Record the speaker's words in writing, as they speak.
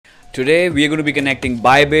Today we are going to be connecting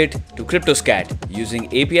ByBit to CryptosCat using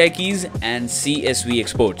API keys and CSV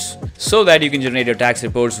exports so that you can generate your tax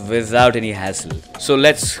reports without any hassle. So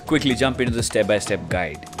let's quickly jump into the step-by-step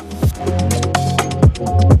guide.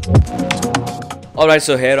 Alright,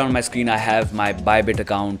 so here on my screen I have my ByBit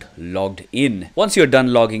account logged in. Once you're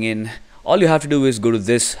done logging in, all you have to do is go to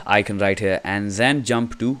this icon right here and then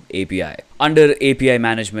jump to API. Under API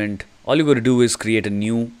management, all you got to do is create a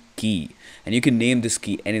new key. And you can name this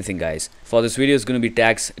key anything, guys. For this video, it's going to be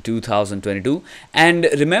tax 2022. And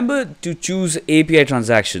remember to choose API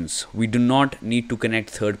transactions. We do not need to connect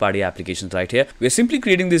third-party applications right here. We're simply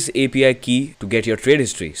creating this API key to get your trade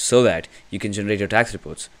history so that you can generate your tax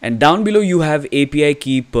reports. And down below, you have API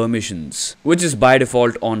key permissions, which is by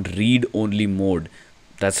default on read-only mode.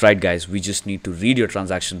 That's right, guys. We just need to read your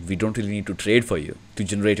transaction. We don't really need to trade for you to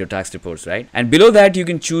generate your tax reports, right? And below that, you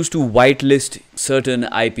can choose to whitelist certain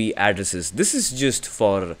IP addresses. This is just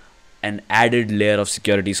for an added layer of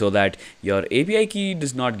security so that your API key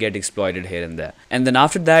does not get exploited here and there. And then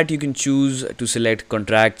after that, you can choose to select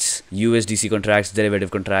contracts, USDC contracts, derivative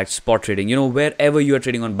contracts, spot trading. You know, wherever you are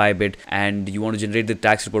trading on ByBit and you want to generate the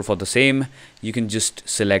tax report for the same, you can just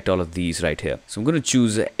select all of these right here. So I'm going to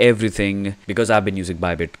choose everything because I've been using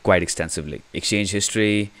ByBit quite extensively. Exchange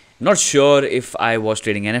history. Not sure if I was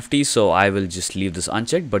trading NFTs, so I will just leave this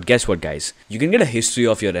unchecked. But guess what, guys? You can get a history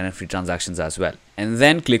of your NFT transactions as well. And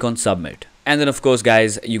then click on submit. And then, of course,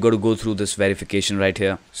 guys, you got to go through this verification right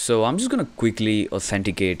here. So I'm just going to quickly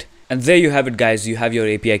authenticate. And there you have it, guys. You have your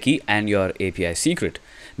API key and your API secret.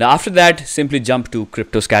 Now, after that, simply jump to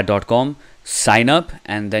cryptoscat.com, sign up,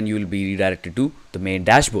 and then you will be redirected to the main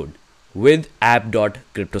dashboard with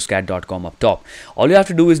app.cryptoscat.com up top. All you have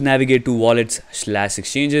to do is navigate to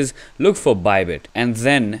wallets/exchanges, look for ByBit, and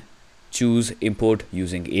then choose import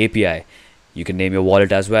using API. You can name your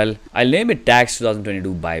wallet as well. I'll name it tax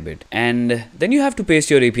 2022 ByBit. And then you have to paste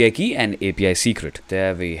your API key and API secret.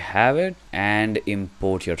 There we have it. And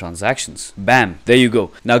import your transactions. Bam, there you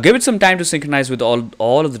go. Now give it some time to synchronize with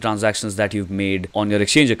all of the transactions that you've made on your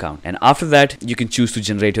exchange account. And after that, you can choose to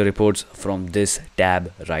generate your reports from this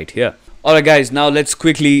tab right here. Alright guys, now let's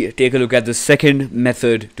quickly take a look at the second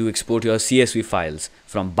method to export your CSV files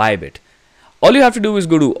from ByBit. All you have to do is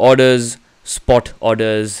go to orders, spot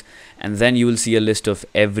orders, and then you will see a list of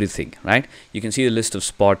everything, right? You can see a list of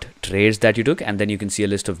spot trades that you took, and then you can see a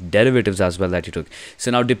list of derivatives as well that you took. So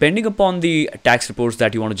now, depending upon the tax reports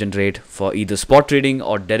that you want to generate for either spot trading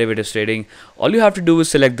or derivatives trading, all you have to do is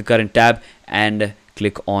select the current tab and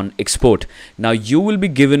click on export. Now you will be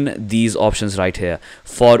given these options right here.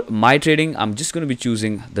 For my trading, I'm just going to be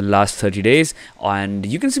choosing the last 30 days, and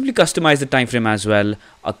you can simply customize the time frame as well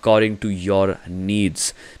according to your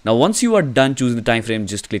needs. Now once you are done choosing the time frame,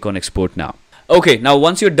 just click on export now. Okay, now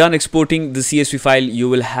once you're done exporting the CSV file, you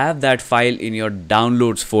will have that file in your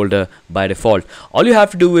downloads folder by default. All you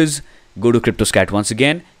have to do is go to CryptosCat once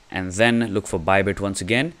again and then look for ByBit once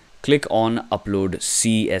again. Click on upload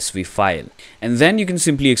CSV file, and then you can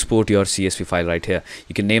simply export your CSV file right here.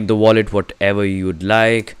 You can name the wallet whatever you would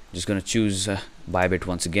like. Just going to choose ByBit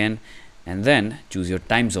once again, and then choose your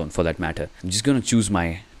time zone for that matter. I'm just going to choose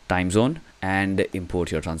my time zone and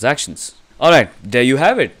import your transactions. Alright, there you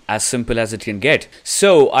have it. As simple as it can get.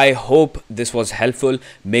 So I hope this was helpful.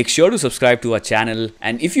 Make sure to subscribe to our channel.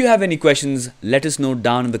 And if you have any questions, let us know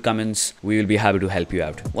down in the comments. We will be happy to help you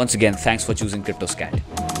out. Once again, thanks for choosing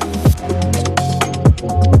CryptosCat.